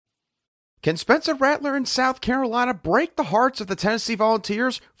Can Spencer Rattler in South Carolina break the hearts of the Tennessee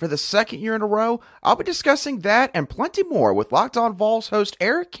Volunteers for the second year in a row? I'll be discussing that and plenty more with Locked On Vols host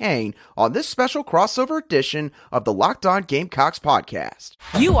Eric Kane on this special crossover edition of the Locked On Gamecocks podcast.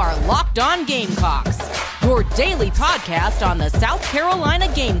 You are Locked On Gamecocks, your daily podcast on the South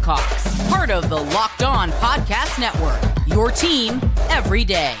Carolina Gamecocks, part of the Locked On Podcast Network, your team every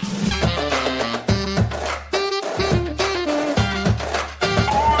day.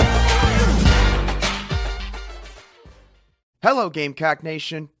 Hello, Gamecock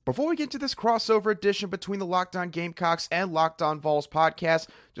Nation. Before we get to this crossover edition between the Locked On Gamecocks and Locked On Vols podcast,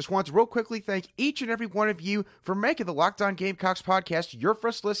 just want to real quickly thank each and every one of you for making the Locked On Gamecocks podcast your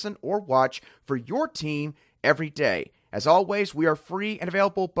first listen or watch for your team every day. As always, we are free and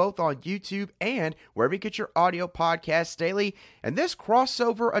available both on YouTube and wherever you get your audio podcasts daily. And this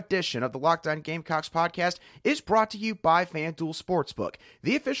crossover edition of the Locked On Gamecocks podcast is brought to you by FanDuel Sportsbook,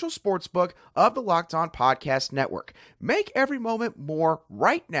 the official sportsbook of the Locked On Podcast Network. Make every moment more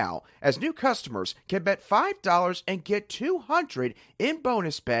right now as new customers can bet $5 and get $200 in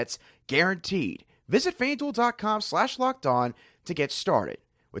bonus bets guaranteed. Visit FanDuel.com/LockedOn to get started.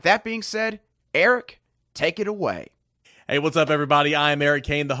 With that being said, Eric, take it away. Hey, what's up, everybody? I am Eric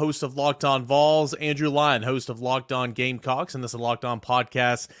Kane, the host of Locked On Vols. Andrew Lyon, host of Locked On Gamecocks, and this is Locked On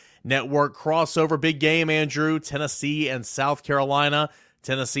Podcast Network crossover. Big game, Andrew. Tennessee and South Carolina.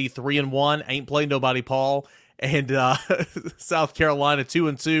 Tennessee 3-1, ain't played nobody, Paul. And South Carolina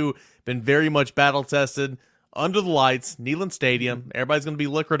 2-2, been very much battle tested. Under the lights, Neyland Stadium. Everybody's going to be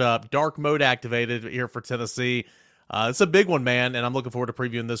liquored up. Dark mode activated here for Tennessee. It's a big one, man, and I'm looking forward to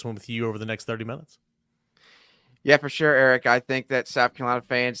previewing this one with you over the next 30 minutes. Yeah, for sure, Eric. I think that South Carolina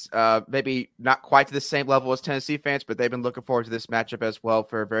fans, maybe not quite to the same level as Tennessee fans, but they've been looking forward to this matchup as well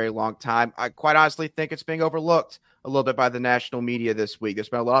for a very long time. I quite honestly think it's being overlooked a little bit by the national media this week. There's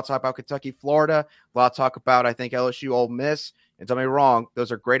been a lot of talk about Kentucky, Florida, a lot of talk about, I think, LSU, Ole Miss. And don't get me wrong,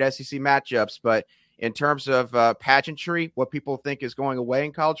 those are great SEC matchups. But in terms of pageantry, what people think is going away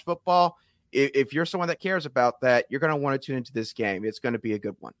in college football, if you're someone that cares about that, you're going to want to tune into this game. It's going to be a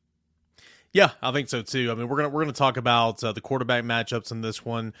good one. Yeah, I think so too. I mean, we're gonna talk about the quarterback matchups in this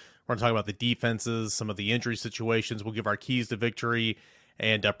one. We're gonna talk about the defenses, some of the injury situations. We'll give our keys to victory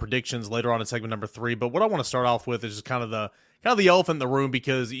and predictions later on in segment number 3. But what I want to start off with is just kind of the elephant in the room,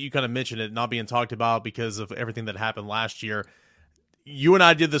 because you kind of mentioned it not being talked about because of everything that happened last year. You and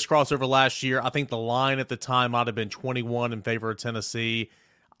I did this crossover last year. I think the line at the time might have been 21 in favor of Tennessee.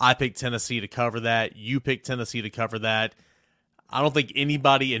 I picked Tennessee to cover that. You picked Tennessee to cover that. I don't think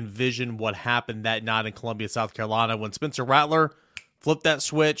anybody envisioned what happened that night in Columbia, South Carolina, when Spencer Rattler flipped that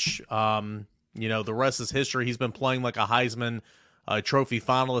switch. The rest is history. He's been playing like a Heisman Trophy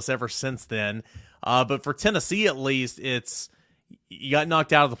finalist ever since then. But for Tennessee, at least, you got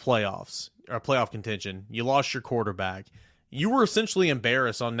knocked out of the playoffs, or playoff contention. You lost your quarterback. You were essentially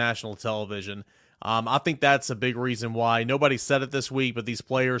embarrassed on national television. I think that's a big reason why nobody said it this week, but these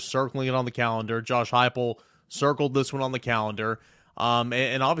players circling it on the calendar. Josh Heupel circled this one on the calendar.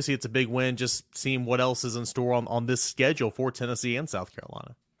 And obviously it's a big win, just seeing what else is in store on this schedule for Tennessee and South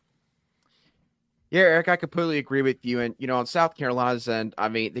Carolina. Yeah, Eric, I completely agree with you. And, on South Carolina's end, I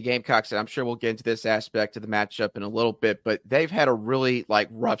mean, the Gamecocks, and I'm sure we'll get into this aspect of the matchup in a little bit, but they've had a really,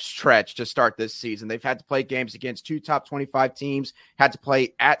 rough stretch to start this season. They've had to play games against 2 top 25 teams, had to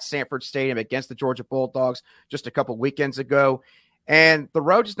play at Sanford Stadium against the Georgia Bulldogs just a couple weekends ago. And the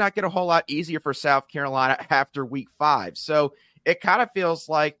road does not get a whole lot easier for South Carolina after week 5. So it kind of feels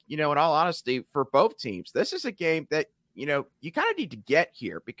like, in all honesty, for both teams, this is a game that, you kind of need to get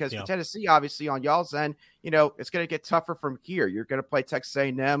here because for Tennessee, obviously on y'all's end, it's going to get tougher from here. You're going to play Texas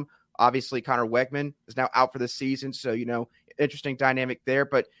A&M. Obviously, Connor Wegman is now out for the season. So, interesting dynamic there,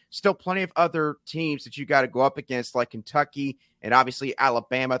 but still plenty of other teams that you got to go up against, like Kentucky and obviously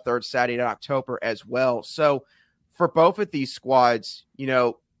Alabama, third Saturday in October as well. So, for both of these squads,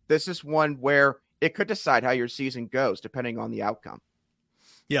 this is one where it could decide how your season goes, depending on the outcome.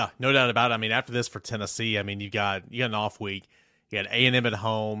 Yeah, no doubt about it. I mean, after this for Tennessee, I mean, you got an off week. You got A&M at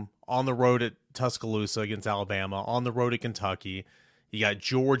home, on the road at Tuscaloosa against Alabama, on the road at Kentucky. You got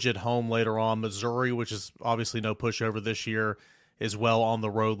Georgia at home later on, Missouri, which is obviously no pushover this year, as well on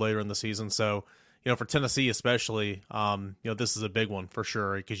the road later in the season. So, for Tennessee especially, this is a big one for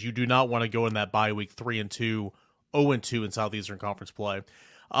sure, because you do not want to go in that bye week 3-2, 0-2 in Southeastern Conference play.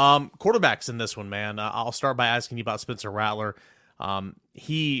 Quarterbacks in this one, man. I'll start by asking you about Spencer Rattler.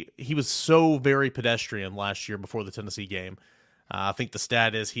 He was so very pedestrian last year before the Tennessee game. I think the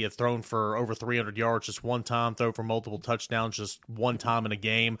stat is he had thrown for over 300 yards just one time, thrown for multiple touchdowns just one time in a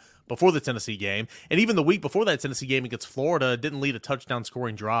game before the Tennessee game. And even the week before that Tennessee game against Florida, didn't lead a touchdown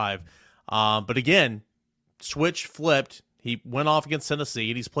scoring drive. But again, switch flipped. He went off against Tennessee,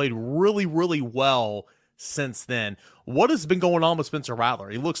 and he's played really, really well since then. What has been going on with Spencer Rattler?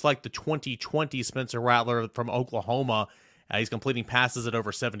 He looks like the 2020 Spencer Rattler from Oklahoma. He's completing passes at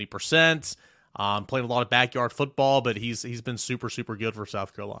over 70%, playing a lot of backyard football, but he's been super, super good for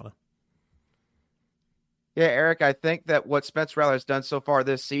South Carolina. Yeah, Eric, I think that what Spencer Rattler has done so far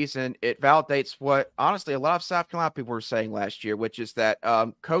this season, it validates what, honestly, a lot of South Carolina people were saying last year, which is that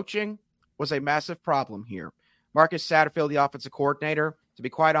coaching was a massive problem here. Marcus Satterfield, the offensive coordinator, to be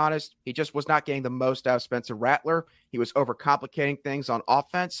quite honest, he just was not getting the most out of Spencer Rattler. He was overcomplicating things on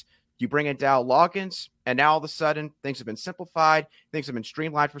offense. You bring in Dow Loggins, and now all of a sudden, things have been simplified. Things have been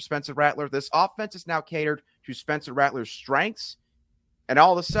streamlined for Spencer Rattler. This offense is now catered to Spencer Rattler's strengths. And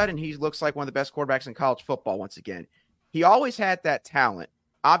all of a sudden, he looks like one of the best quarterbacks in college football once again. He always had that talent.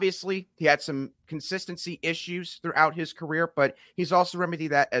 Obviously, he had some consistency issues throughout his career, but he's also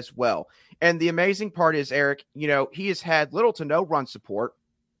remedied that as well. And the amazing part is, Eric, he has had little to no run support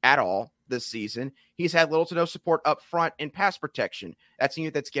at all this season. He's had little to no support up front in pass protection. That's a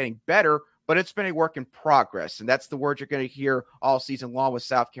unit that's getting better, but it's been a work in progress. And that's the word you're going to hear all season long with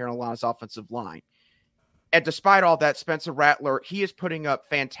South Carolina's offensive line. And despite all that, Spencer Rattler, he is putting up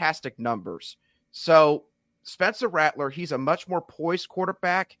fantastic numbers. So Spencer Rattler, he's a much more poised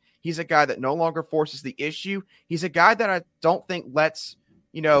quarterback. He's a guy that no longer forces the issue. He's a guy that I don't think lets,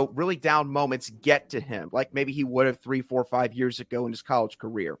 really down moments get to him, like maybe he would have 3, 4, 5 years ago in his college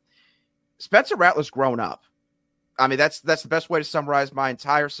career. Spencer Rattler's grown up. I mean, that's the best way to summarize my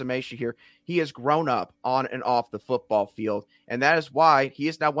entire summation here. He has grown up on and off the football field, and that is why he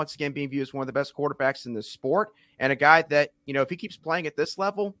is now once again being viewed as one of the best quarterbacks in the sport, and a guy that, if he keeps playing at this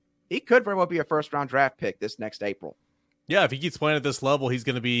level, he could very well be a first-round draft pick this next April. Yeah, if he keeps playing at this level, he's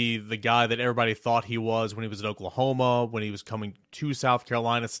going to be the guy that everybody thought he was when he was at Oklahoma, when he was coming to South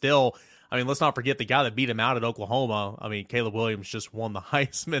Carolina. Still, I mean, let's not forget the guy that beat him out at Oklahoma. I mean, Caleb Williams just won the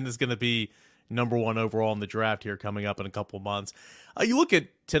Heisman, is going to be number 1 overall in the draft here coming up in a couple of months. You look at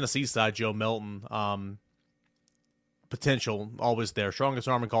Tennessee's side, Joe Milton, potential always there, strongest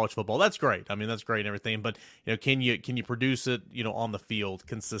arm in college football. That's great. I mean, that's great and everything, but can you produce it, on the field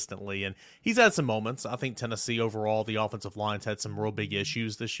consistently? And he's had some moments. I think Tennessee overall, the offensive line's had some real big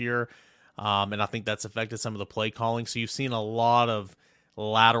issues this year. And I think that's affected some of the play calling. So you've seen a lot of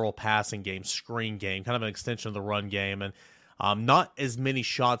lateral passing game, screen game, kind of an extension of the run game, and not as many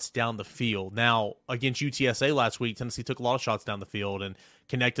shots down the field. Now, against UTSA last week, Tennessee took a lot of shots down the field and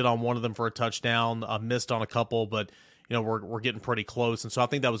connected on one of them for a touchdown, missed on a couple, but we're getting pretty close. And so I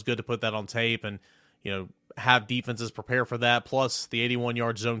think that was good to put that on tape and, have defenses prepare for that. Plus the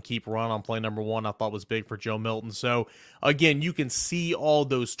 81-yard zone keep run on play number 1 I thought was big for Joe Milton. So again, you can see all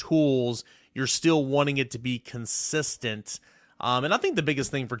those tools. You're still wanting it to be consistent. And I think the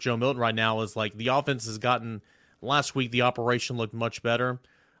biggest thing for Joe Milton right now is like the offense has gotten, last week the operation looked much better,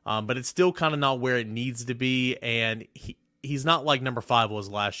 but it's still kind of not where it needs to be. And he's not like number 5 was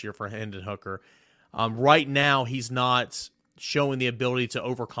last year for Hendon Hooker. Right now, he's not showing the ability to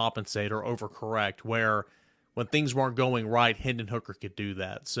overcompensate or overcorrect, where when things weren't going right, Hendon Hooker could do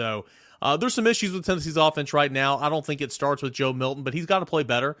that. So there's some issues with Tennessee's offense right now. I don't think it starts with Joe Milton, but he's got to play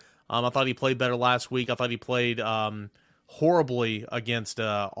better. I thought he played better last week. I thought he played horribly against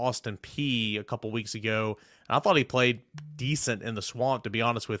Austin Peay a couple weeks ago. And I thought he played decent in the Swamp, to be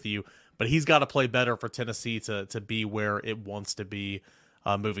honest with you. But he's got to play better for Tennessee to be where it wants to be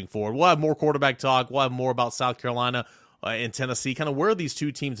moving forward. We'll have more quarterback talk. We'll have more about South Carolina and Tennessee, kind of where these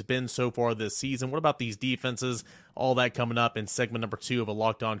two teams been so far this season. What about these defenses? All that coming up in segment number 2 of a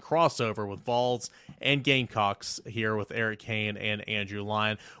Locked On crossover with Vols and Gamecocks here with Eric Kane and Andrew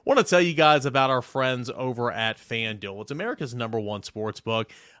Lyon. Want to tell you guys about our friends over at FanDuel. It's America's #1 sports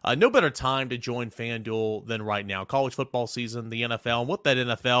book. No better time to join FanDuel than right now. College football season, the NFL, and with that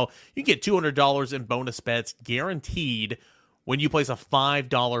NFL, you get $200 in bonus bets guaranteed when you place a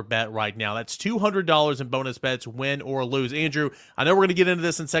 $5 bet right now. That's $200 in bonus bets, win or lose. Andrew, I know we're going to get into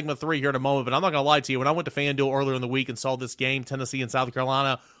this in segment 3 here in a moment, but I'm not going to lie to you. When I went to FanDuel earlier in the week and saw this game, Tennessee and South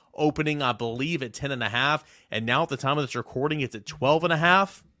Carolina, opening, I believe, at 10.5, and now at the time of this recording, it's at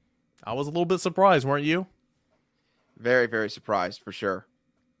 12.5. I was a little bit surprised, weren't you? Very, very surprised, for sure.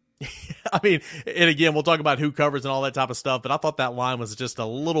 I mean, and again, we'll talk about who covers and all that type of stuff, but I thought that line was just a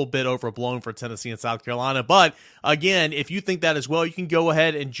little bit overblown for Tennessee and South Carolina. But again, if you think that as well, you can go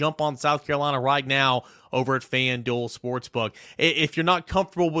ahead and jump on South Carolina right now over at FanDuel Sportsbook. If you're not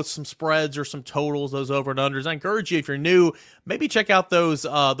comfortable with some spreads or some totals, those over and unders, I encourage you, if you're new, maybe check out those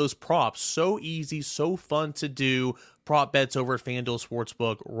props. So easy, so fun to do. prop bets over at FanDuel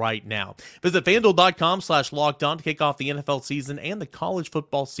Sportsbook right now. Visit FanDuel.com/lockedon to kick off the NFL season and the college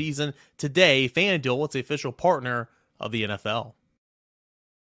football season today. FanDuel, it's the official partner of the NFL.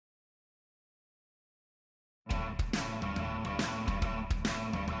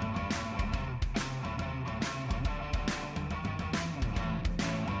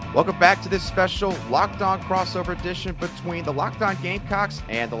 Welcome back to this special Locked On crossover edition between the Locked On Gamecocks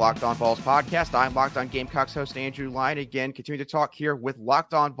and the Locked On Vols podcast. I'm Locked On Gamecocks host Andrew Lyon. Again, continuing to talk here with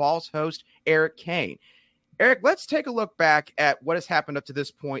Locked On Vols host Eric Kane. Eric, let's take a look back at what has happened up to this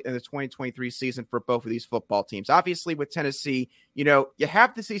point in the 2023 season for both of these football teams. Obviously, with Tennessee, you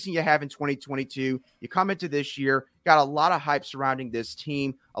have the season you have in 2022. You come into this year, got a lot of hype surrounding this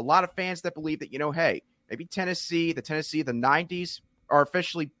team. A lot of fans that believe that, hey, maybe Tennessee of the 90s are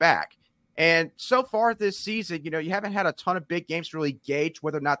officially back. And so far this season, you haven't had a ton of big games to really gauge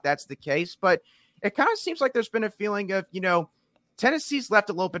whether or not that's the case. But it kind of seems like there's been a feeling of, Tennessee's left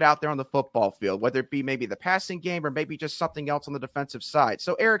a little bit out there on the football field, whether it be maybe the passing game or maybe just something else on the defensive side.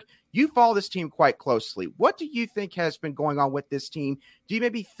 So, Eric, you follow this team quite closely. What do you think has been going on with this team? Do you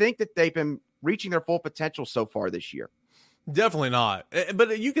maybe think that they've been reaching their full potential so far this year? Definitely not.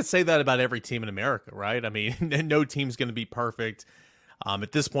 But you could say that about every team in America, right? I mean, no team's going to be perfect.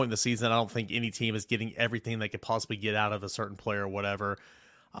 At this point in the season, I don't think any team is getting everything they could possibly get out of a certain player or whatever.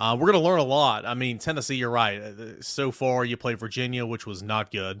 We're going to learn a lot. I mean, Tennessee, you're right. So far, you played Virginia, which was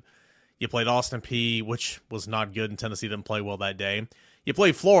not good. You played Austin Peay, which was not good, and Tennessee didn't play well that day. You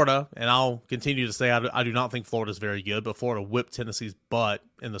played Florida, and I'll continue to say I do not think Florida's very good, but Florida whipped Tennessee's butt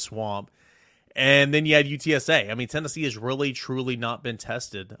in the swamp. And then you had UTSA. I mean, Tennessee has really, truly not been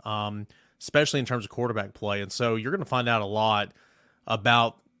tested, especially in terms of quarterback play. And so you're going to find out a lot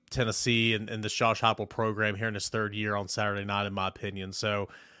about Tennessee and the Josh Heupel program here in his third year on Saturday night, in my opinion. So,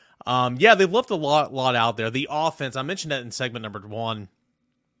 they've left a lot out there. The offense, I mentioned that in segment number 1,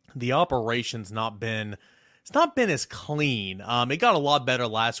 the operation's not been as clean. It got a lot better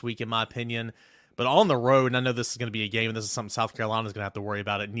last week, in my opinion. But on the road, and I know this is going to be a game, and this is something South Carolina's going to have to worry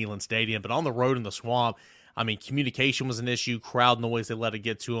about at Neyland Stadium, but on the road in the swamp, I mean, communication was an issue, crowd noise, they let it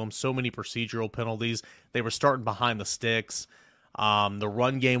get to them, so many procedural penalties. They were starting behind the sticks. The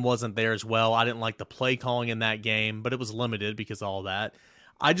run game wasn't there as well. I didn't like the play calling in that game, but it was limited because of all that.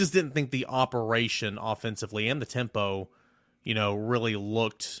 I just didn't think the operation offensively and the tempo, really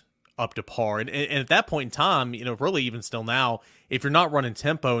looked up to par. And at that point in time, really even still now, if you're not running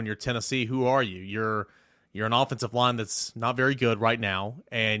tempo and you're Tennessee, who are you? You're an offensive line that's not very good right now,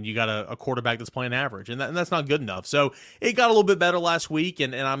 and you got a quarterback that's playing average, and that's not good enough. So it got a little bit better last week,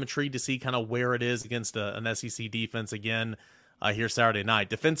 and I'm intrigued to see kind of where it is against an SEC defense again here Saturday night.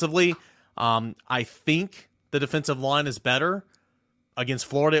 Defensively, I think the defensive line is better. Against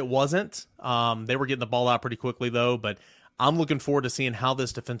Florida, it wasn't. They were getting the ball out pretty quickly, though, but I'm looking forward to seeing how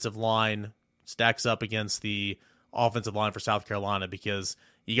this defensive line stacks up against the offensive line for South Carolina, because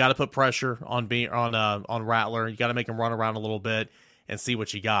you got to put pressure on Rattler. You got to make him run around a little bit and see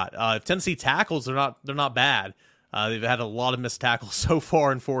what you got. If Tennessee tackles, they're not bad. They've had a lot of missed tackles so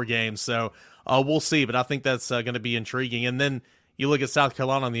far in 4 games, so we'll see. But I think that's going to be intriguing. And then you look at South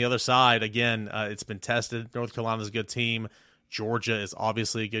Carolina on the other side. Again, it's been tested. North Carolina's a good team. Georgia is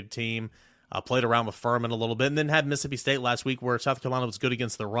obviously a good team. Played around with Furman a little bit, and then had Mississippi State last week where South Carolina was good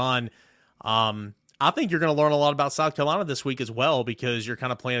against the run. I think you're going to learn a lot about South Carolina this week as well, because you're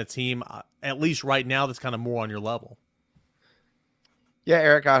kind of playing a team, at least right now, that's kind of more on your level. Yeah,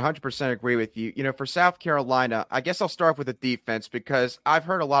 Eric, I 100% agree with you. For South Carolina, I guess I'll start with the defense, because I've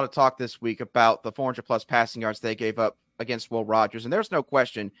heard a lot of talk this week about the 400-plus passing yards they gave up against Will Rogers, and there's no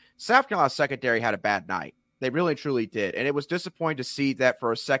question South Carolina's secondary had a bad night. They really, truly did, and it was disappointing to see that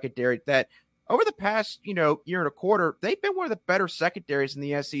for a secondary that over the past, year and a quarter, they've been one of the better secondaries in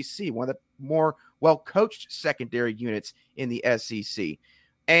the SEC, one of the more well-coached secondary units in the SEC.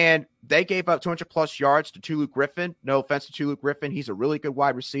 And they gave up 200-plus yards to Tulu Griffin. No offense to Tulu Griffin. He's a really good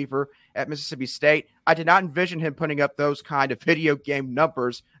wide receiver at Mississippi State. I did not envision him putting up those kind of video game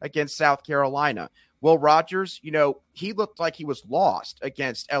numbers against South Carolina. Will Rogers, he looked like he was lost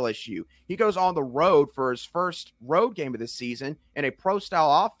against LSU. He goes on the road for his first road game of the season in a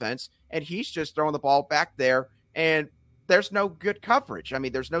pro-style offense, and he's just throwing the ball back there, and there's no good coverage. I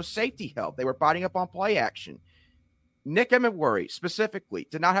mean, there's no safety help. They were biting up on play action. Nick Emenworry, specifically,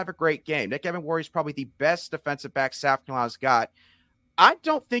 did not have a great game. Nick Emenworry is probably the best defensive back South Carolina's got. I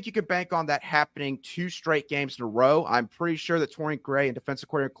don't think you can bank on that happening 2 straight games in a row. I'm pretty sure that Torian Gray and defensive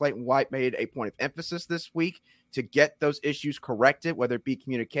coordinator Clayton White made a point of emphasis this week to get those issues corrected, whether it be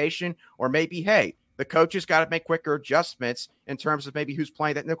communication or maybe, hey, the coaches got to make quicker adjustments in terms of maybe who's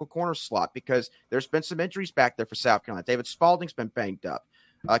playing that nickel corner slot, because there's been some injuries back there for South Carolina. David Spalding's been banged up.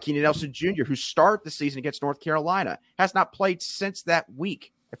 Keenan Nelson Jr., who started the season against North Carolina, has not played since that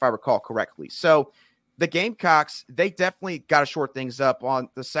week, if I recall correctly. So the Gamecocks, they definitely got to short things up on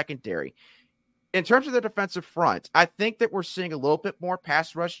the secondary. In terms of the defensive front, I think that we're seeing a little bit more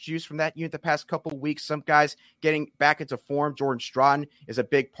pass rush juice from that unit the past couple of weeks. Some guys getting back into form. Jordan Stratton is a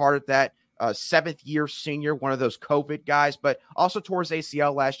big part of that. Seventh-year senior, one of those COVID guys, but also tore his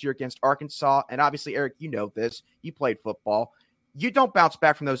ACL last year against Arkansas. And obviously, Eric, you know this. You played football. You don't bounce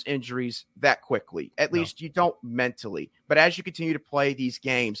back from those injuries that quickly. At least you don't mentally. But as you continue to play these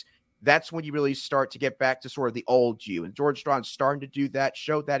games, that's when you really start to get back to sort of the old you. And George Straughn's starting to do that,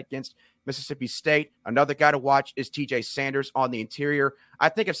 showed that against Mississippi State. Another guy to watch is TJ Sanders on the interior. I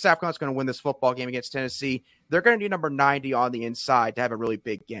think if South Carolina's going to win this football game against Tennessee, they're going to need number 90 on the inside to have a really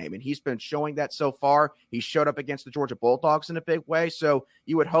big game. And he's been showing that so far. He showed up against the Georgia Bulldogs in a big way. So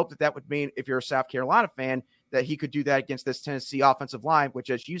you would hope that that would mean, if you're a South Carolina fan, that he could do that against this Tennessee offensive line,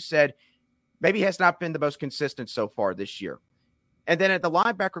 which, as you said, maybe has not been the most consistent so far this year. And then at the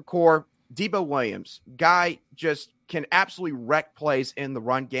linebacker core, Debo Williams, guy just can absolutely wreck plays in the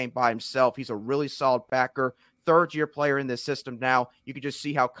run game by himself. He's a really solid backer, third-year player in this system now. You can just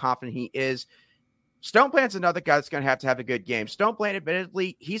see how confident he is. Stonebland's another guy that's going to have a good game. Stonebland,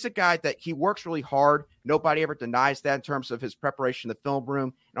 admittedly, he's a guy that he works really hard. Nobody ever denies that in terms of his preparation in the film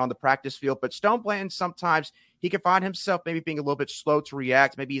room and on the practice field. But Stonebland, sometimes he can find himself maybe being a little bit slow to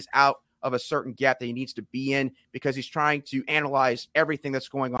react. Maybe he's out of a certain gap that he needs to be in because he's trying to analyze everything that's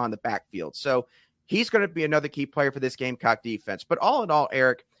going on in the backfield. So he's going to be another key player for this Gamecock defense. But all in all,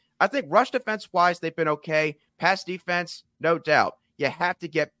 Eric, I think rush defense-wise, they've been okay. Pass defense, no doubt. You have to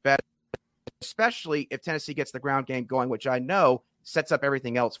get better, especially if Tennessee gets the ground game going, which I know sets up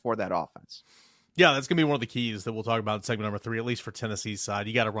everything else for that offense. Yeah, that's going to be one of the keys that we'll talk about in segment number 3, at least for Tennessee's side.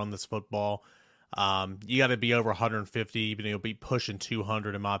 You got to run this football. You got to be over 150, even you'll be pushing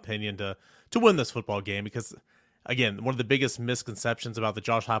 200, in my opinion, to win this football game. Because, again, one of the biggest misconceptions about the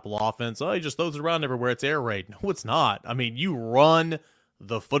Josh Heupel offense, he just throws it around everywhere. It's air raid. No, it's not. I mean, you run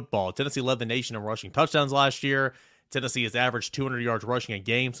the football. Tennessee led the nation in rushing touchdowns last year. Tennessee has averaged 200 yards rushing a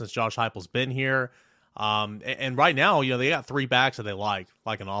game since Josh Heupel's been here. And right now, they got 3 backs that they like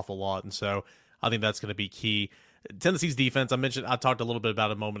an awful lot. And so I think that's going to be key. Tennessee's defense, I talked a little bit about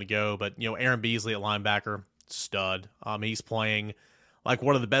it a moment ago, but, Aaron Beasley at linebacker, stud. He's playing like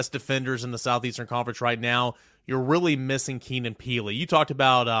one of the best defenders in the Southeastern Conference right now. You're really missing Keenan Peely. You talked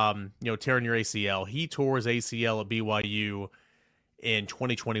about, tearing your ACL. He tore his ACL at BYU in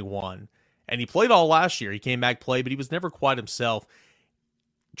 2021, and he played all last year. He came back, played, but he was never quite himself.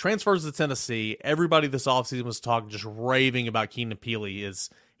 Transfers to Tennessee. Everybody this offseason was talking, just raving about Keenan Peely.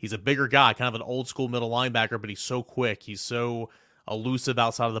 He's a bigger guy, kind of an old-school middle linebacker, but he's so quick. He's so elusive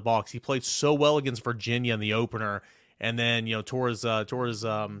outside of the box. He played so well against Virginia in the opener, and then tore his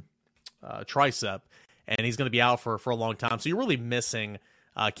tricep, and he's going to be out for a long time. So you're really missing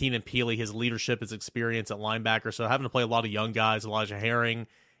Keenan Peely, his leadership, his experience at linebacker. So having to play a lot of young guys, Elijah Herring,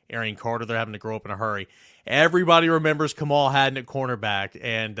 Arian Carter, they're having to grow up in a hurry. Everybody remembers Kamal Hadden at cornerback,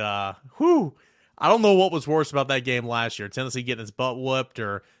 and I don't know what was worse about that game last year. Tennessee getting his butt whooped,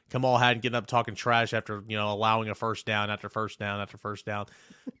 or Kamal Hadden getting up talking trash after, allowing a first down after first down after first down.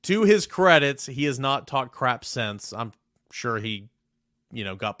 To his credits, he has not talked crap since. I'm sure he,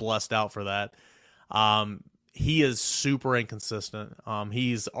 got blessed out for that. He is super inconsistent.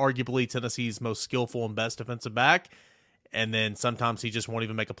 He's arguably Tennessee's most skillful and best defensive back. And then sometimes he just won't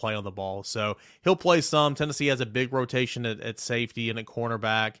even make a play on the ball. So he'll play some. Tennessee has a big rotation at safety and at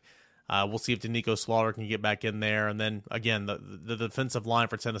cornerback. We'll see if Danico Slaughter can get back in there. And then, again, the defensive line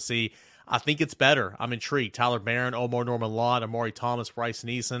for Tennessee, I think it's better. I'm intrigued. Tyler Barron, Omar Norman-Lott, Amari Thomas, Bryce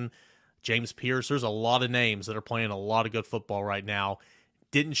Neeson, James Pierce. There's a lot of names that are playing a lot of good football right now.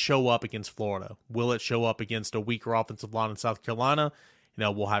 Didn't show up against Florida. Will it show up against a weaker offensive line in South Carolina?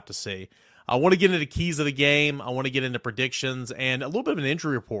 We'll have to see. I want to get into keys of the game. I want to get into predictions and a little bit of an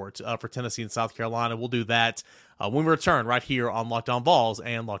injury report for Tennessee and South Carolina. We'll do that when we return right here on Locked On Vols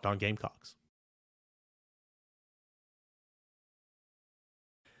and Locked On Gamecocks.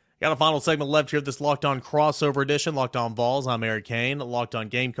 Got a final segment left here of this Locked On crossover edition. Locked On Vols, I'm Eric Kane. Locked On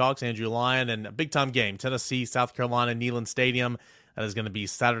Gamecocks, Andrew Lyon, and a big-time game, Tennessee, South Carolina, Neyland Stadium. That is going to be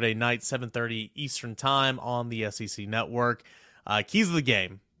Saturday night, 7:30 Eastern Time on the SEC Network. Keys of the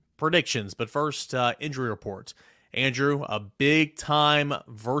game. Predictions, but first, injury report. Andrew, a big-time,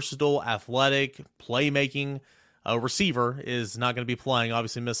 versatile, athletic, playmaking receiver is not going to be playing.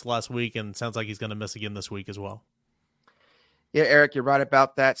 Obviously missed last week, and sounds like he's going to miss again this week as well. Yeah, Eric, you're right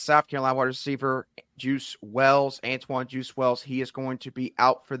about that. South Carolina wide receiver Juice Wells, Antoine Juice Wells. He is going to be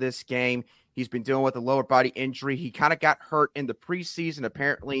out for this game. He's been dealing with a lower body injury. He kind of got hurt in the preseason,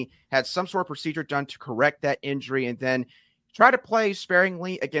 apparently had some sort of procedure done to correct that injury, and then tried to play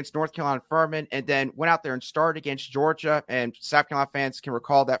sparingly against North Carolina Furman, and then went out there and started against Georgia. And South Carolina fans can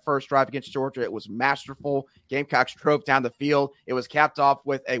recall that first drive against Georgia. It was masterful. Gamecocks drove down the field. It was capped off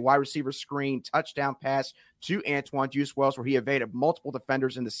with a wide receiver screen touchdown pass to Antoine Juice Wells, where he evaded multiple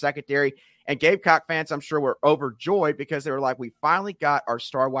defenders in the secondary. And Gamecock fans, I'm sure, were overjoyed because they were like, we finally got our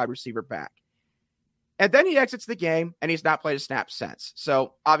star wide receiver back. And then he exits the game, and he's not played a snap since.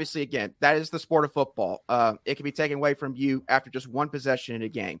 So, obviously, again, that is the sport of football. It can be taken away from you after just one possession in a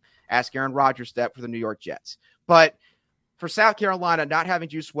game. Ask Aaron Rodgers that for the New York Jets. But for South Carolina, not having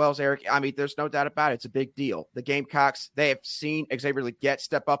Juice Wells, Eric, I mean, there's no doubt about it. It's a big deal. The Gamecocks, they have seen Xavier Legette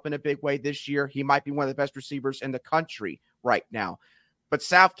step up in a big way this year. He might be one of the best receivers in the country right now. But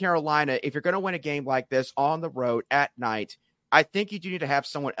South Carolina, if you're going to win a game like this on the road at night, I think you do need to have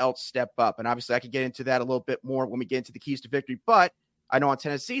someone else step up. And obviously I could get into that a little bit more when we get into the keys to victory. But I know on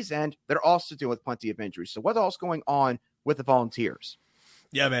Tennessee's end, they're also dealing with plenty of injuries. So what else going on with the Volunteers?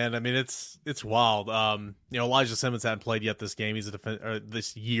 Yeah, man. I mean, it's wild. Elijah Simmons hadn't played yet this game.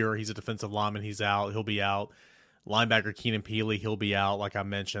 This year. He's a defensive lineman. He's out. He'll be out. Linebacker Keenan Peely, he'll be out, like I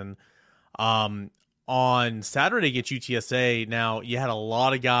mentioned. On Saturday against UTSA, now you had a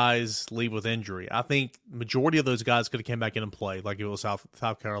lot of guys leave with injury. I think majority of those guys could have came back in and played, like it was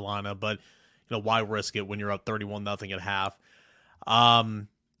South Carolina. But why risk it when you're up 31-0 at half?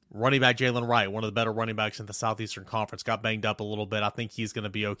 Running back Jalen Wright, one of the better running backs in the Southeastern Conference, got banged up a little bit. I think he's going to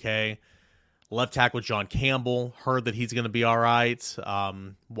be okay. Left tackle John Campbell, heard that he's going to be all right.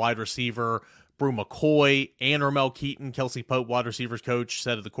 Wide receiver Brew McCoy and Ramel Keaton, Kelsey Pope, wide receivers coach,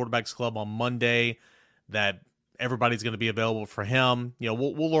 said at the Quarterbacks Club on Monday that everybody's going to be available for him.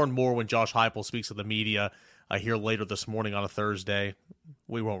 We'll learn more when Josh Heupel speaks to the media here later this morning on a Thursday.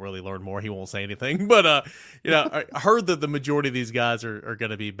 We won't really learn more. He won't say anything. But, I heard that the majority of these guys are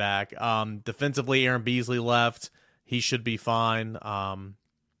going to be back. Defensively, Aaron Beasley left. He should be fine. Trying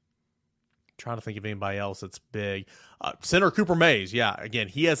to think of anybody else that's big. Center Cooper Mays, yeah. Again,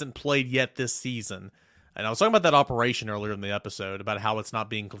 he hasn't played yet this season. And I was talking about that operation earlier in the episode, about how it's not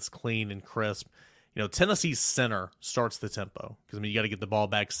being clean and crisp. Tennessee's center starts the tempo. Because, you got to get the ball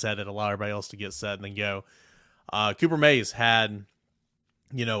back, set it, allow everybody else to get set, and then go. Cooper Mays had,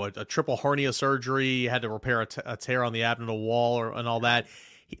 a triple hernia surgery, had to repair a tear on the abdominal wall and all that.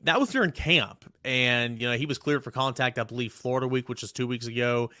 That was during camp. And, he was cleared for contact, I believe, Florida week, which was 2 weeks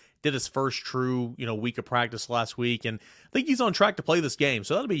ago. Did his first true, week of practice last week. And I think he's on track to play this game.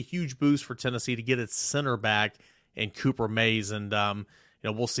 So that'll be a huge boost for Tennessee to get its center back in Cooper Mays. And,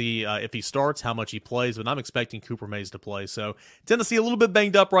 we'll see if he starts, how much he plays, but I'm expecting Cooper Mays to play. So Tennessee a little bit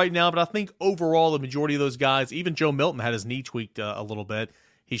banged up right now, but I think overall the majority of those guys, even Joe Milton had his knee tweaked a little bit.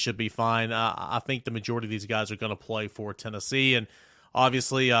 He should be fine. I think the majority of these guys are going to play for Tennessee. And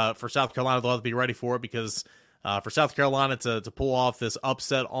obviously for South Carolina, they'll have to be ready for it because for South Carolina to pull off this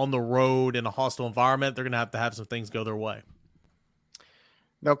upset on the road in a hostile environment, they're going to have some things go their way.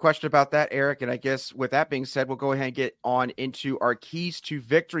 No question about that, Eric. And I guess with that being said, we'll go ahead and get on into our keys to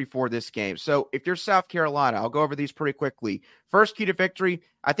victory for this game. So if you're South Carolina, I'll go over these pretty quickly. First key to victory,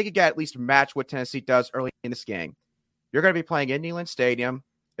 I think you got to at least match what Tennessee does early in this game. You're going to be playing in Neyland Stadium.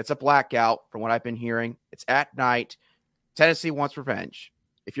 It's a blackout from what I've been hearing. It's at night. Tennessee wants revenge.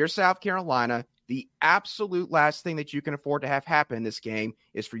 If you're South Carolina, the absolute last thing that you can afford to have happen in this game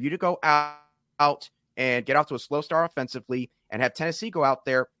is for you to go out and get off to a slow start offensively and have Tennessee go out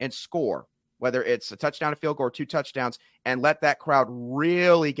there and score, whether it's a touchdown, a field goal, or 2 touchdowns, and let that crowd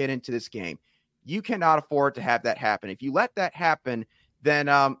really get into this game. You cannot afford to have that happen. If you let that happen, then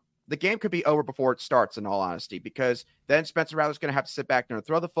the game could be over before it starts, in all honesty, because then Spencer Rattler's going to have to sit back there and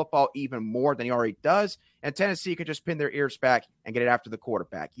throw the football even more than he already does, and Tennessee could just pin their ears back and get it after the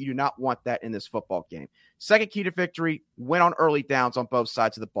quarterback. You do not want that in this football game. Second key to victory, win on early downs on both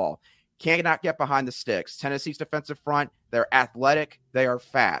sides of the ball. Cannot get behind the sticks. Tennessee's defensive front, they're athletic, they are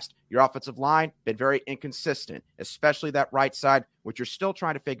fast. Your offensive line, been very inconsistent, especially that right side, which you're still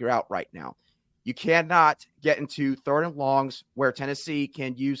trying to figure out right now. You cannot get into third and longs where Tennessee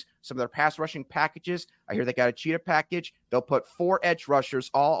can use some of their pass rushing packages. I hear they got a cheetah package. They'll put 4 edge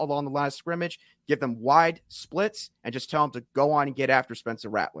rushers all along the line of scrimmage, give them wide splits, and just tell them to go on and get after Spencer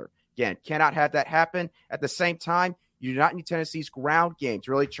Rattler. Again, cannot have that happen. At the same time, you do not need Tennessee's ground game to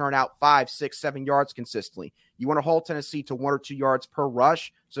really churn out 5, 6, 7 yards consistently. You want to hold Tennessee to 1 or 2 yards per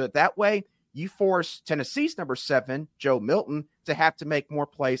rush so that way you force Tennessee's number 7, Joe Milton, to have to make more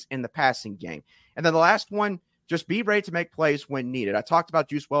plays in the passing game. And then the last one, just be ready to make plays when needed. I talked about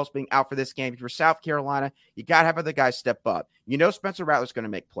Juice Wells being out for this game. If you're South Carolina, you got to have other guys step up. You know Spencer Rattler's going to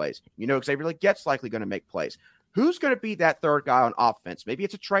make plays. You know Xavier Leggett's likely going to make plays. Who's going to be that third guy on offense? Maybe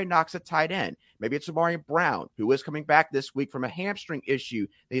it's a Trey Knox at tight end. Maybe it's a Marion Brown, who is coming back this week from a hamstring issue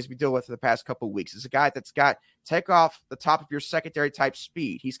that he's been dealing with for the past couple of weeks. It's a guy that's got take off the top of your secondary type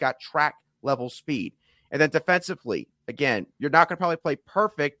speed. He's got track level speed. And then defensively, again, you're not going to probably play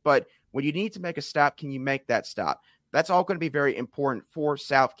perfect, but when you need to make a stop, can you make that stop? That's all going to be very important for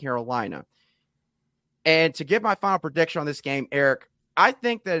South Carolina. And to give my final prediction on this game, Eric, I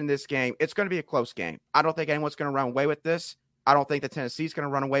think that in this game, it's going to be a close game. I don't think anyone's going to run away with this. I don't think that Tennessee's going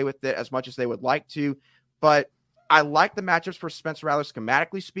to run away with it as much as they would like to. But I like the matchups for Spencer Rattler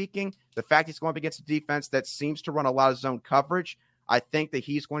schematically speaking. The fact he's going up against a defense that seems to run a lot of zone coverage, I think that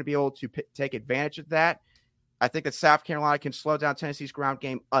he's going to be able to take advantage of that. I think that South Carolina can slow down Tennessee's ground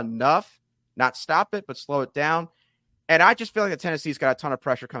game enough, not stop it, but slow it down. And I just feel like that Tennessee's got a ton of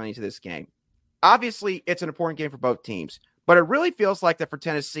pressure coming into this game. Obviously, it's an important game for both teams. But it really feels like that for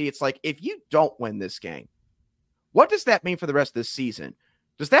Tennessee, it's like, if you don't win this game, what does that mean for the rest of the season?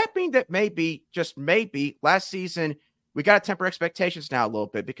 Does that mean that maybe, just maybe, last season, we got to temper expectations now a little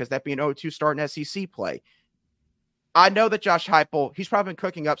bit because that being 0-2 start in SEC play? I know that Josh Heupel, he's probably been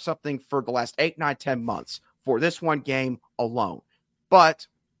cooking up something for the last 8, 9, 10 months for this one game alone. But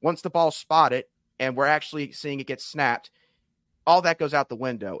once the ball's spotted and we're actually seeing it get snapped, all that goes out the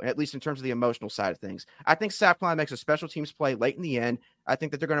window, at least in terms of the emotional side of things. I think South Carolina makes a special teams play late in the end. I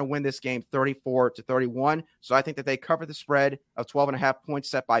think that they're going to win this game 34-31. So I think that they cover the spread of 12.5 points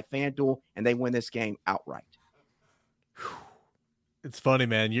set by FanDuel, and they win this game outright. It's funny,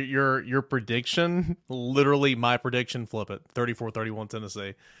 man. Your prediction, literally my prediction, flip it. 34-31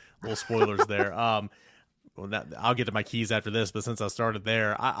 Tennessee. Little spoilers there. I'll get to my keys after this, but since I started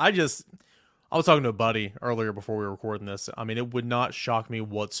there, I was talking to a buddy earlier before we were recording this. I mean, it would not shock me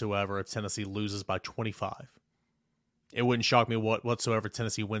whatsoever if Tennessee loses by 25. It wouldn't shock me whatsoever if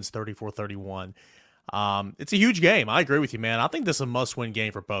Tennessee wins 34-31. It's a huge game. I agree with you, man. I think this is a must-win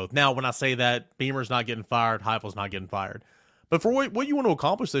game for both. Now, when I say that, Beamer's not getting fired, Heupel's not getting fired. But for what you want to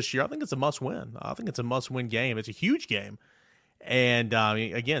accomplish this year, I think it's a must-win. I think it's a must-win game. It's a huge game. And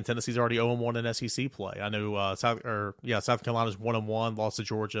again, Tennessee's already 0-1 in SEC play. I know South Carolina's 1-1, lost to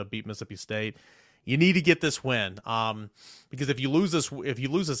Georgia, beat Mississippi State. You need to get this win because if you lose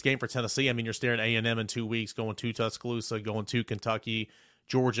this game for Tennessee, I mean you're staring at A&M in 2 weeks, going to Tuscaloosa, going to Kentucky,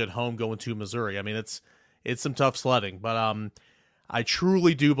 Georgia at home, going to Missouri. I mean it's some tough sledding, but I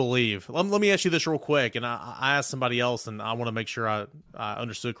truly do believe. Let me ask you this real quick, and I asked somebody else, and I want to make sure I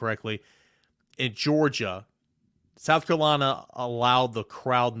understood correctly. In Georgia, South Carolina allowed the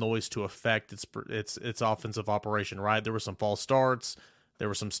crowd noise to affect its offensive operation, right? There were some false starts. There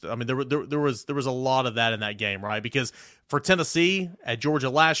were some. I mean, there was a lot of that in that game, right? Because for Tennessee at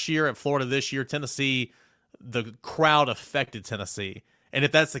Georgia last year, at Florida this year, Tennessee, the crowd affected Tennessee, and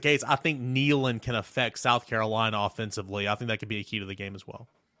if that's the case, I think Neyland can affect South Carolina offensively. I think that could be a key to the game as well.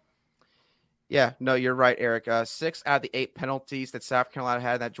 Yeah, no, you're right, Eric. 6 out of the 8 penalties that South Carolina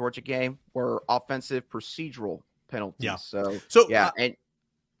had in that Georgia game were offensive procedural penalties. Yeah. So yeah, and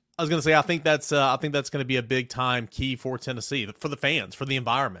I was going to say I think that's going to be a big time key for Tennessee, for the fans, for the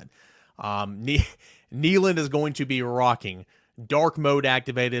environment. Neyland is going to be rocking dark mode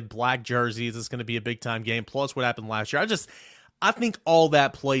activated, black jerseys. It's going to be a big time game. Plus what happened last year. I think all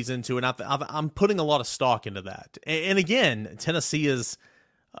that plays into it. I'm putting a lot of stock into that. And again, Tennessee is,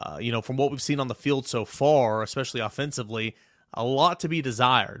 from what we've seen on the field so far, especially offensively, a lot to be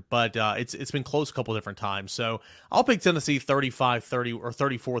desired, but it's been close a couple different times. So I'll pick Tennessee 35-30 or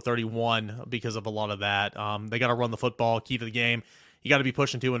 34-31 because of a lot of that. They got to run the football, key to the game. You got to be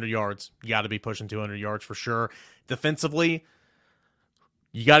pushing 200 yards. You got to be pushing 200 yards for sure. Defensively,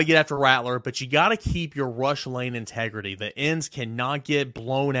 you got to get after Rattler, but you got to keep your rush lane integrity. The ends cannot get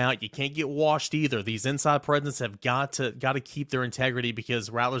blown out. You can't get washed either. These inside presence have got to keep their integrity because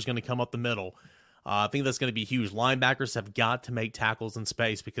Rattler's going to come up the middle. I think that's going to be huge. Linebackers have got to make tackles in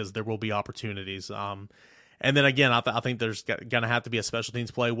space because there will be opportunities. And then again, I think there's going to have to be a special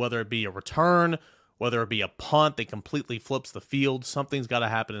teams play, whether it be a return, whether it be a punt that completely flips the field. Something's got to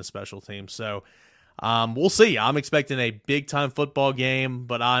happen in special teams. So we'll see. I'm expecting a big-time football game,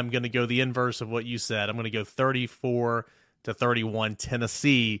 but I'm going to go the inverse of what you said. I'm going to go 34-31.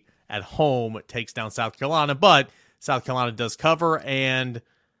 Tennessee at home takes down South Carolina, but South Carolina does cover, and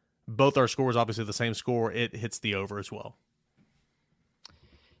both our scores, obviously the same score, it hits the over as well.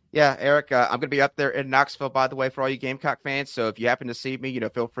 Yeah, Eric, I'm going to be up there in Knoxville, by the way, for all you Gamecock fans. So if you happen to see me,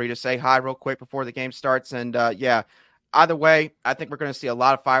 feel free to say hi real quick before the game starts. And either way, I think we're going to see a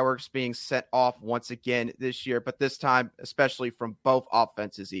lot of fireworks being set off once again this year, but this time, especially from both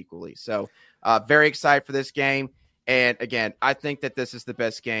offenses equally. So very excited for this game. And again, I think that this is the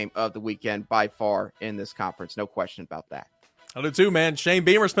best game of the weekend by far in this conference. No question about that. I do too, man. Shane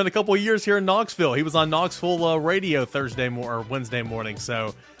Beamer spent a couple of years here in Knoxville. He was on Knoxville radio Wednesday morning.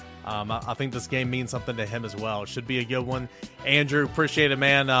 So I think this game means something to him as well. It should be a good one. Andrew, appreciate it,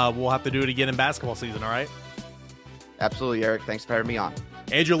 man. We'll have to do it again in basketball season, all right? Absolutely, Eric. Thanks for having me on.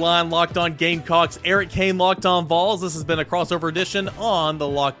 Andrew Lyon, Locked On Gamecocks. Eric Kane, Locked On Vols. This has been a crossover edition on the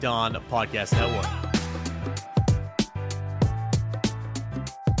Locked On Podcast Network.